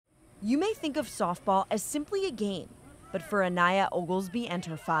You may think of softball as simply a game, but for Anaya Oglesby and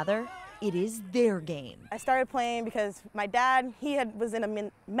her father, it is their game. I started playing because my dad, was in a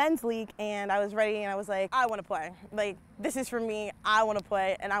men's league, and I was ready, and I was like, I want to play. Like, this is for me, I want to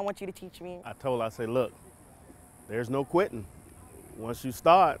play, and I want you to teach me. I told her, I said, look, there's no quitting. Once you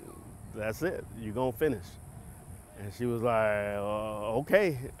start, that's it, you're gonna finish. And she was like,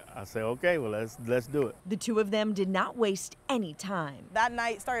 okay. I said, okay, well, let's do it. The two of them did not waste any time. That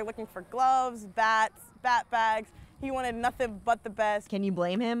night, started looking for gloves, bats, bat bags. He wanted nothing but the best. Can you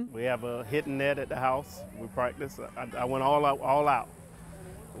blame him? We have a hitting net at the house. We practice. I went all out.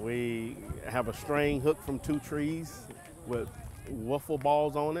 We have a string hooked from 2 trees with wiffle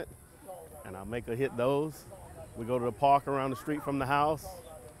balls on it, and I make her hit those. We go to the park around the street from the house,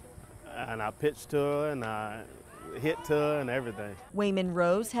 and I pitch to her, and I hit to her and everything. Wayman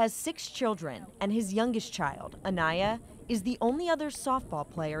Rose has 6 children, and his youngest child, Anaya, is the only other softball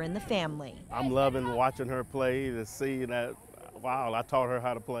player in the family. I'm loving watching her play to see that, wow, I taught her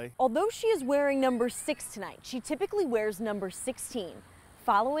how to play. Although she is wearing number 6 tonight, she typically wears number 16,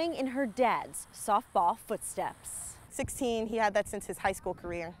 following in her dad's softball footsteps. 16, he had that since his high school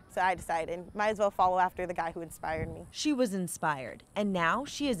career, so I decided might as well follow after the guy who inspired me. She was inspired, and now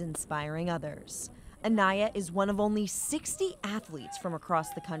she is inspiring others. Anaya is one of only 60 athletes from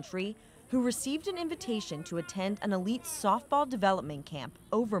across the country who received an invitation to attend an elite softball development camp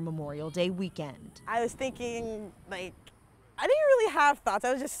over Memorial Day weekend. I was thinking, like, I didn't really have thoughts.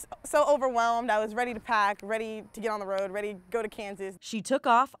 I was just so overwhelmed. I was ready to pack, ready to get on the road, ready to go to Kansas. She took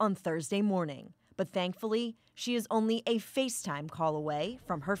off on Thursday morning, but thankfully, she is only a FaceTime call away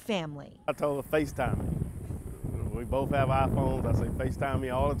from her family. I told her, FaceTime me. We both have iPhones. I say, FaceTime me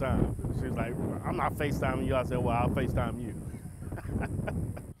all the time. She's like, I'm not FaceTiming you. I said, well, I'll FaceTime you.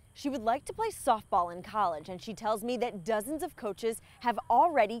 She would like to play softball in college, and she tells me that dozens of coaches have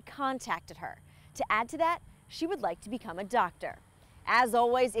already contacted her. To add to that, she would like to become a doctor. As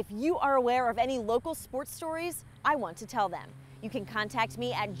always, if you are aware of any local sports stories, I want to tell them. You can contact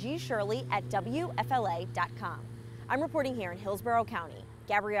me at gshirley@wfla.com. I'm reporting here in Hillsborough County.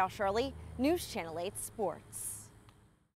 Gabrielle Shirley, News Channel 8 Sports.